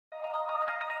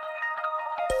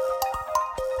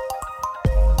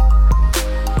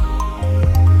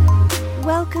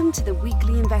Welcome to the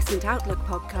weekly Investment Outlook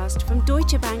podcast from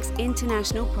Deutsche Bank's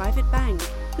International Private Bank,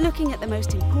 looking at the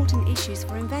most important issues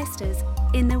for investors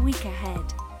in the week ahead.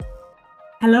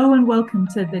 Hello and welcome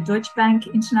to the Deutsche Bank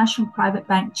International Private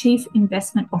Bank Chief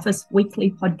Investment Office weekly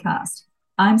podcast.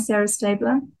 I'm Sarah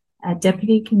Stabler,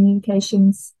 Deputy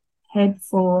Communications Head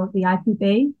for the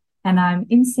IPB, and I'm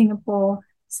in Singapore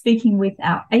speaking with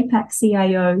our APAC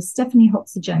CIO, Stephanie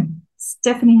Hoxhagen.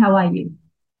 Stephanie, how are you?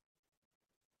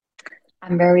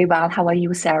 I'm very well. How are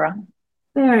you, Sarah?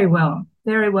 Very well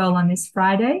on this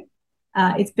Friday.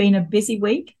 It's been a busy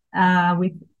week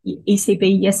with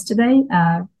ECB yesterday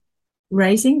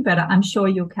raising, but I'm sure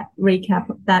you'll recap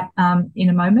that in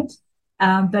a moment.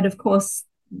 But of course,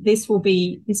 this will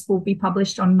be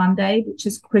published on Monday, which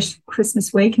is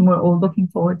Christmas week, and we're all looking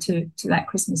forward to that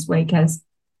Christmas week.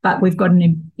 But we've got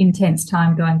an intense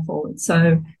time going forward.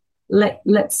 So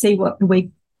let's see what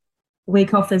the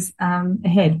week offers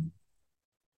ahead.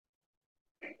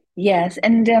 Yes,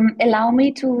 and allow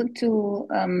me to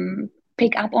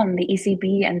pick up on the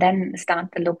ECB and then start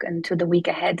the look into the week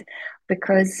ahead,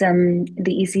 because the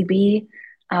ECB,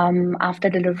 after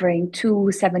delivering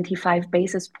two 75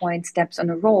 basis point steps in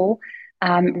a row,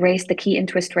 raised the key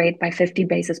interest rate by 50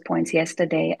 basis points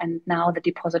yesterday, and now the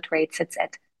deposit rate sits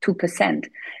at 2%.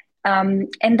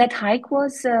 And that hike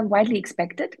was widely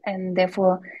expected, and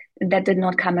therefore that did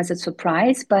not come as a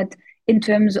surprise. But in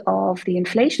terms of the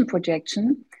inflation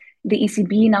projection, the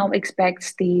ECB now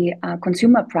expects the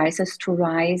consumer prices to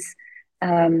rise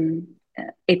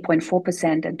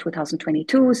 8.4% in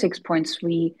 2022,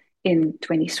 6.3% in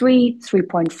 23,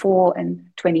 3.4%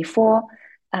 in 24,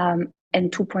 and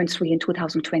 2.3% in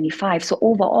 2025. So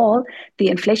overall, the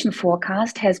inflation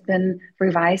forecast has been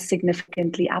revised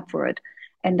significantly upward.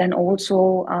 And then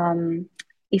also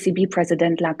ECB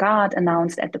President Lagarde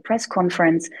announced at the press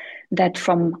conference that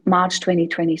from March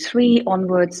 2023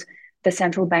 onwards, the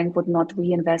central bank would not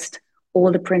reinvest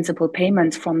all the principal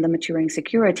payments from the maturing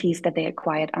securities that they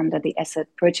acquired under the asset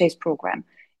purchase program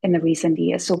in the recent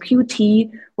years. So QT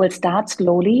will start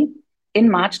slowly in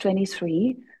March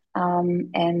 23,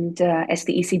 as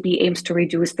the ECB aims to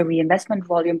reduce the reinvestment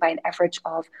volume by an average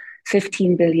of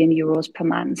 15 billion euros per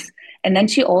month. And then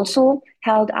she also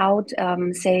held out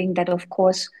saying that, of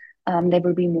course, there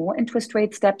will be more interest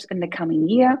rate steps in the coming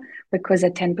year, because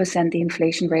at 10%, the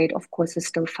inflation rate, of course, is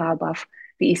still far above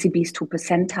the ECB's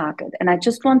 2% target. And I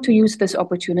just want to use this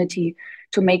opportunity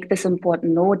to make this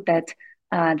important note that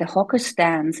the hawkish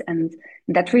stance and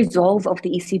that resolve of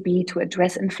the ECB to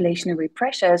address inflationary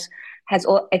pressures has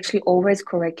actually always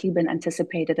correctly been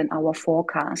anticipated in our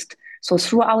forecast. So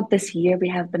throughout this year, we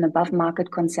have been above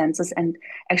market consensus, and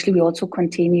actually we also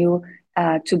continue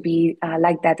to be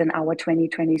like that in our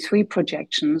 2023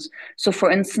 projections. So for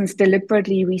instance,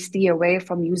 deliberately we steer away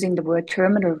from using the word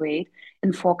terminal rate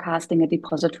in forecasting a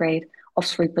deposit rate of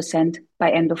 3%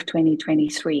 by end of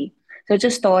 2023. So I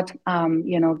just thought,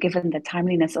 given the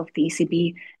timeliness of the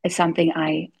ECB, is something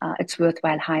it's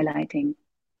worthwhile highlighting.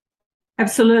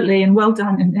 Absolutely, and well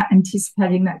done in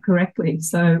anticipating that correctly.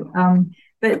 So,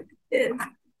 but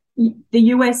the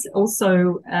US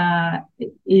also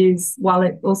while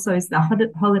it also is the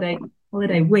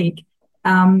holiday week,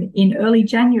 in early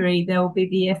January, there will be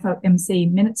the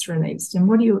FOMC minutes released. And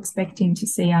what are you expecting to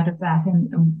see out of that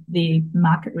and the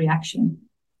market reaction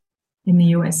in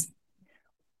the US?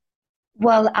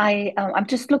 Well, I'm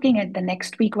just looking at the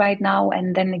next week right now,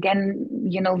 and then again,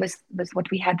 with what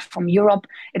we had from Europe,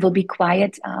 it will be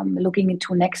quiet looking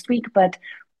into next week. But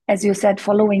as you said,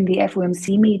 following the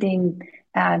FOMC meeting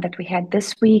that we had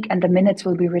this week, and the minutes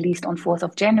will be released on 4th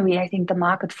of January, I think the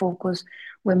market focus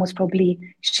will most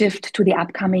probably shift to the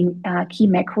upcoming key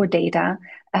macro data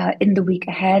in the week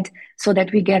ahead, so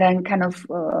that we get a kind of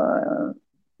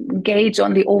gauge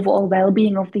on the overall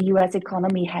well-being of the US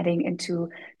economy heading into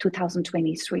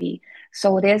 2023.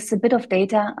 So there's a bit of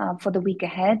data for the week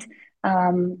ahead.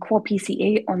 Core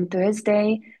PCE on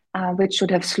Thursday, which should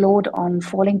have slowed on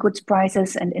falling goods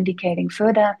prices and indicating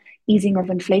further easing of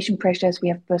inflation pressures. We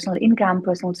have personal income,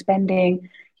 personal spending,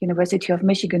 University of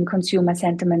Michigan Consumer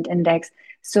Sentiment Index.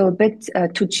 So a bit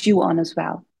to chew on as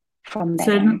well from that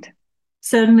end.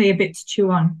 Certainly a bit to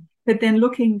chew on. But then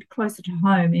looking closer to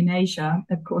home in Asia,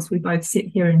 of course, we both sit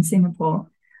here in Singapore.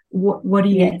 What are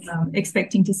you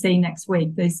expecting to see next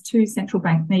week? There's two central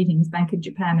bank meetings, Bank of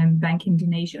Japan and Bank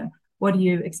Indonesia. What are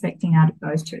you expecting out of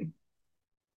those two?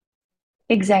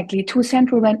 Exactly. Two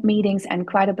central bank meetings and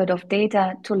quite a bit of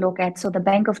data to look at. So the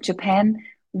Bank of Japan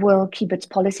will keep its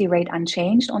policy rate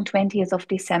unchanged on 20th of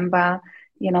December.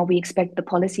 We expect the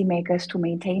policymakers to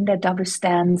maintain their dovish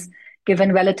stance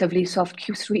given relatively soft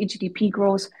Q3 GDP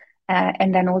growth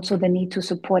and then also the need to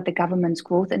support the government's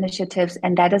growth initiatives.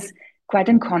 And that is quite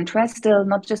in contrast still,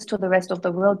 not just to the rest of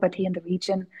the world, but here in the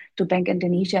region, to Bank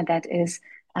Indonesia that is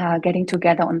getting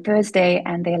together on Thursday,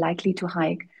 and they're likely to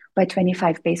hike by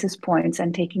 25 basis points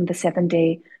and taking the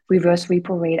 7-day reverse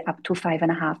repo rate up to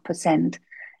 5.5%.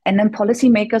 And then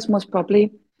policymakers most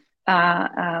probably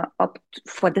opt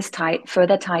for this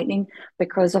further tightening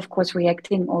because, of course,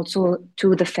 reacting also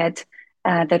to the Fed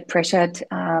that pressured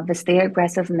with their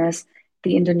aggressiveness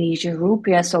the Indonesian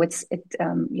rupiah. So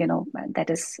that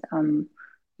is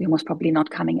most probably not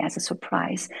coming as a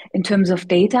surprise. In terms of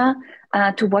data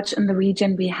to watch in the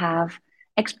region, we have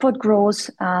export growth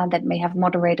that may have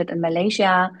moderated in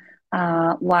Malaysia,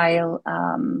 while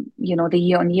the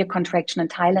year-on-year contraction in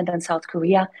Thailand and South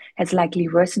Korea has likely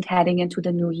worsened heading into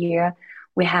the new year.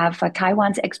 We have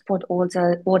Taiwan's export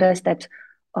orders that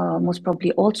most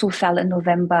probably also fell in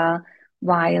November,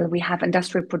 while we have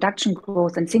industrial production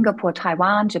growth in Singapore,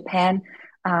 Taiwan, Japan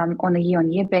on a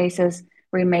year-on-year basis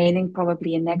remaining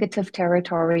probably in negative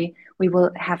territory. We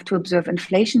will have to observe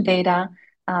inflation data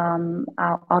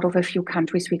out of a few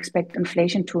countries. We expect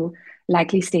inflation to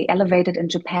likely stay elevated in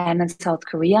Japan and South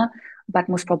Korea, but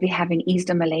most probably having eased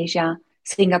in Malaysia,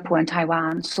 Singapore, and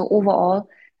Taiwan. So overall,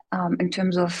 in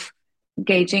terms of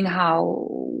gauging how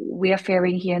we are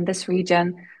faring here in this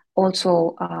region,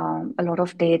 also a lot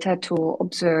of data to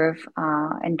observe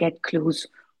and get clues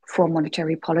for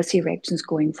monetary policy reactions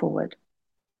going forward.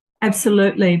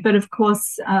 Absolutely. But of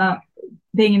course,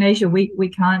 being in Asia, we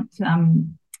can't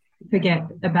forget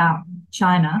about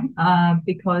China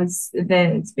because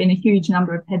there's been a huge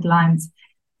number of headlines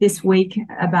this week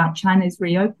about China's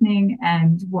reopening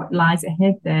and what lies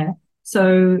ahead there.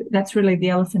 So that's really the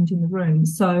elephant in the room.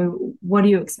 So what are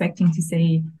you expecting to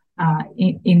see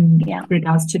in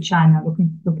regards to China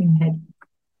looking ahead?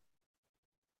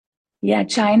 Yeah,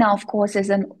 China, of course, is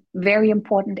a very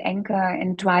important anchor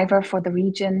and driver for the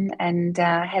region and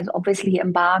has obviously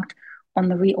embarked on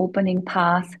the reopening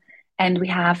path. And we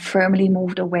have firmly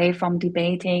moved away from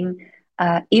debating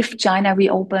if China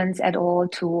reopens at all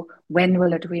to when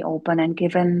will it reopen. And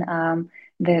given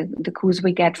the clues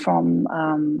we get from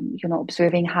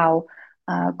observing how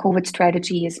COVID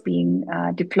strategy is being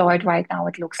deployed right now,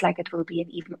 it looks like it will be an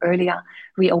even earlier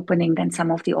reopening than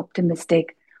some of the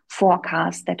optimistic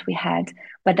forecasts that we had.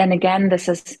 But then again, this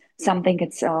is something,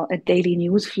 it's a daily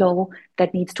news flow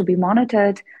that needs to be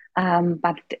monitored.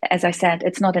 But as I said,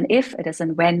 it's not an if, it is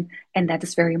an when, and that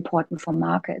is very important for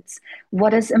markets.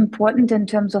 What is important in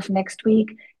terms of next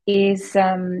week is,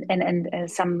 some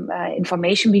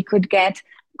information we could get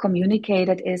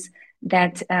communicated is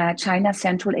that China's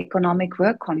Central Economic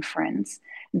Work Conference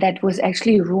that was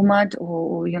actually rumored,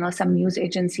 or some news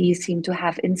agencies seem to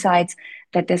have insights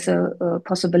that there's a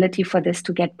possibility for this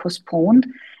to get postponed,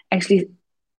 actually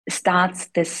starts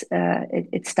this.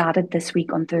 It started this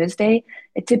week on Thursday.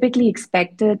 It typically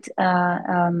expected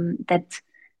that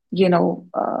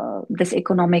this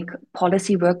economic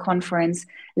policy work conference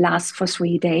lasts for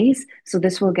 3 days. So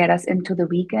this will get us into the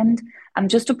weekend.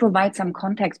 Just to provide some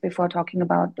context before talking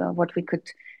about what we could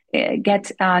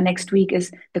get next week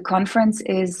is the conference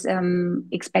is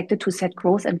expected to set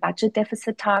growth and budget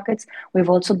deficit targets. We've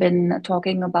also been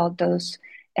talking about those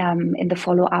in the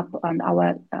follow-up on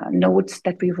our notes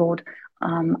that we wrote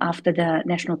after the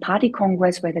National Party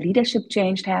Congress, where the leadership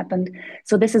change happened.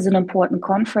 So this is an important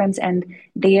conference. And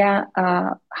there,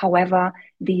 however,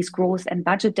 these growth and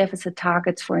budget deficit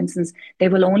targets, for instance, they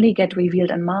will only get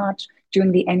revealed in March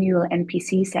during the annual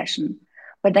NPC session.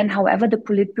 But then, however, the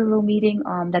Politburo meeting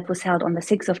that was held on the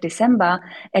 6th of December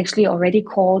actually already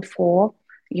called for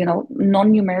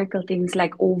non-numerical things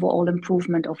like overall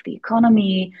improvement of the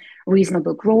economy,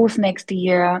 reasonable growth next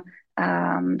year.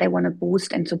 They want to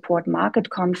boost and support market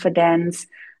confidence,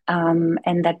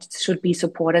 and that should be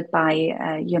supported by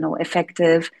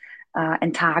effective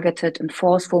and targeted and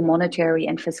forceful monetary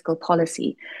and fiscal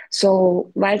policy.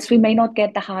 So whilst we may not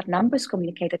get the hard numbers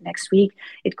communicated next week,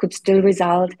 it could still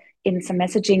result in some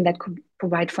messaging that could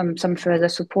provide some further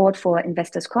support for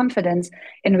investors' confidence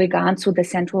in regards to the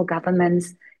central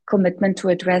government's commitment to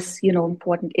address,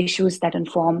 important issues that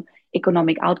inform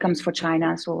economic outcomes for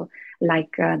China, so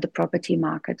like the property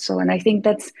market. So, and I think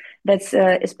that's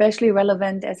especially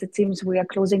relevant as it seems we are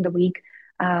closing the week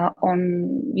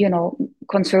on,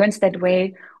 concerns that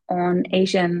weigh on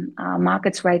Asian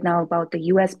markets right now about the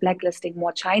US blacklisting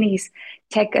more Chinese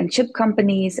tech and chip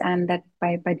companies, and that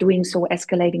by doing so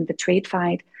escalating the trade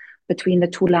fight between the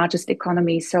two largest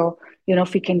economies. So,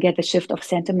 if we can get a shift of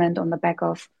sentiment on the back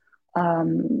of,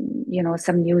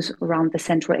 some news around the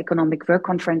Central Economic Work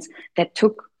Conference that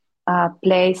took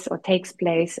takes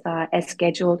place as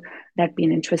scheduled. That'd be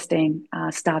an interesting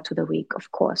start to the week,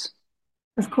 of course.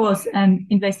 Of course, and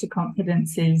investor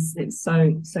confidence is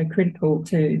so critical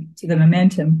to the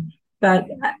momentum. But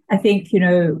I think,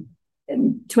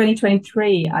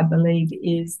 2023, I believe,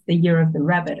 is the year of the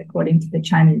rabbit, according to the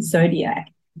Chinese zodiac.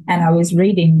 And I was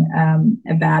reading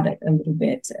about it a little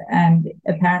bit. And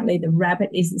apparently the rabbit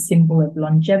is a symbol of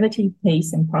longevity,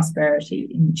 peace, and prosperity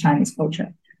in Chinese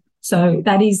culture. So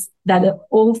that are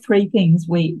all three things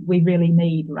we really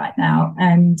need right now,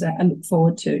 and I look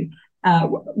forward to.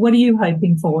 What are you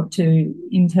hoping for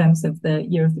in terms of the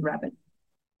year of the rabbit?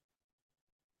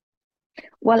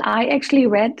 Well, I actually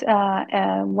read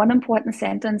one important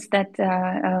sentence that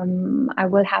I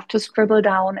will have to scribble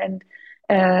down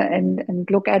and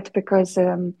look at, because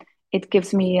it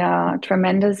gives me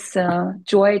tremendous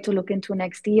joy to look into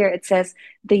next year. It says,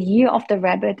 the year of the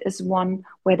rabbit is one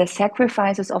where the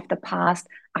sacrifices of the past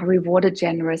are rewarded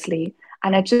generously.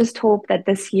 And I just hope that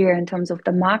this year, in terms of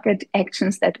the market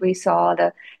actions that we saw,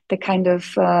 the kind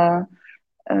of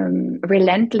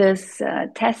relentless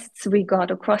tests we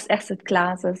got across asset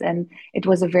classes, and it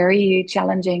was a very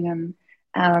challenging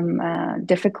and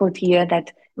difficult year,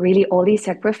 that really all these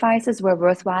sacrifices were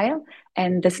worthwhile.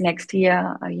 And this next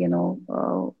year, and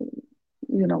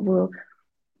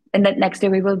that next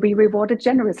year we will be rewarded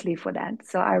generously for that.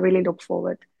 So I really look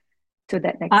forward to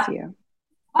that next year.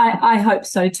 I hope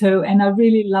so too. And I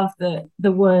really love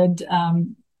the word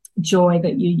joy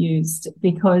that you used,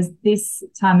 because this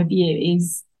time of year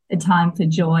is a time for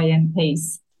joy and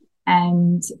peace.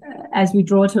 And as we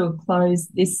draw to a close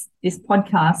this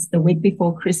podcast the week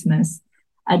before Christmas,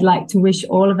 I'd like to wish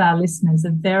all of our listeners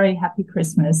a very happy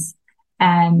Christmas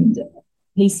and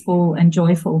peaceful and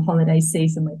joyful holiday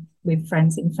season with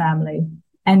friends and family.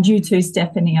 And you too,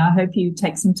 Stephanie, I hope you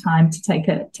take some time to take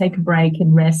a break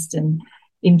and rest and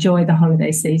enjoy the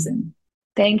holiday season.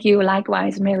 Thank you.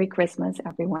 Likewise. Merry Christmas,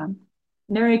 everyone.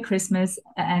 Merry Christmas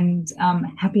and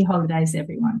happy holidays,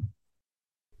 everyone.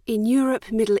 In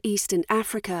Europe, Middle East and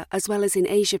Africa, as well as in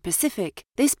Asia Pacific,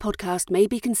 this podcast may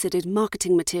be considered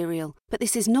marketing material, but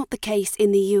this is not the case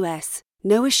in the US.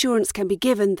 No assurance can be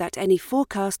given that any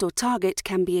forecast or target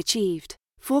can be achieved.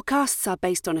 Forecasts are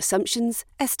based on assumptions,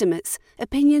 estimates,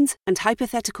 opinions, and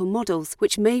hypothetical models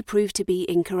which may prove to be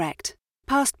incorrect.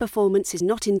 Past performance is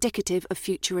not indicative of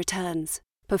future returns.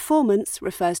 Performance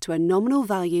refers to a nominal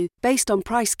value based on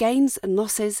price gains and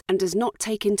losses and does not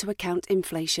take into account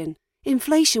inflation.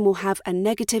 Inflation will have a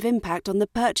negative impact on the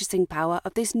purchasing power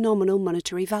of this nominal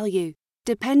monetary value.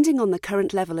 Depending on the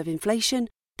current level of inflation,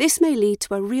 this may lead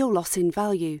to a real loss in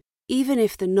value, even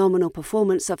if the nominal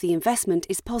performance of the investment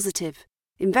is positive.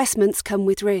 Investments come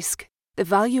with risk. The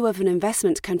value of an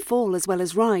investment can fall as well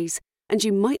as rise, and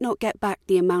you might not get back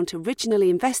the amount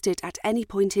originally invested at any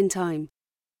point in time.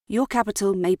 Your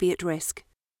capital may be at risk.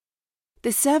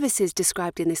 The services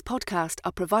described in this podcast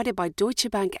are provided by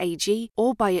Deutsche Bank AG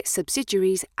or by its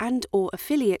subsidiaries and/or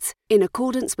affiliates in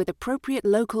accordance with appropriate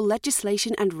local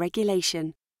legislation and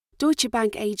regulation. Deutsche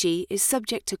Bank AG is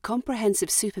subject to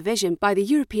comprehensive supervision by the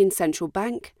European Central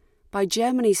Bank, by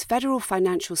Germany's Federal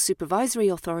Financial Supervisory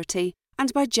Authority,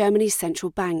 and by Germany's Central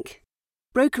Bank.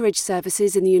 Brokerage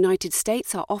services in the United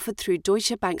States are offered through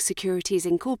Deutsche Bank Securities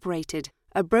Incorporated,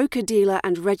 a broker-dealer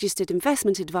and registered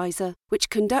investment advisor which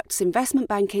conducts investment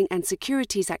banking and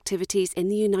securities activities in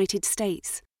the United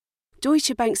States.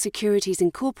 Deutsche Bank Securities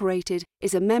Incorporated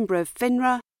is a member of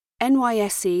FINRA,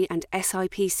 NYSE and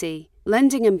SIPC.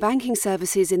 Lending and banking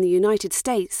services in the United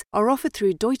States are offered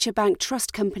through Deutsche Bank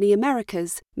Trust Company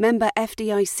Americas, member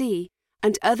FDIC,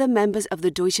 and other members of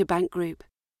the Deutsche Bank Group.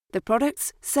 The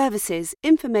products, services,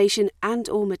 information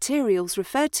and/or materials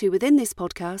referred to within this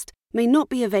podcast may not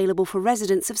be available for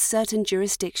residents of certain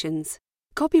jurisdictions.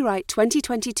 Copyright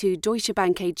 2022 Deutsche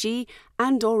Bank AG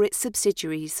and/or its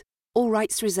subsidiaries. All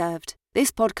rights reserved. This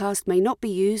podcast may not be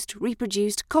used,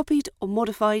 reproduced, copied or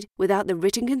modified without the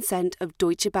written consent of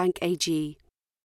Deutsche Bank AG.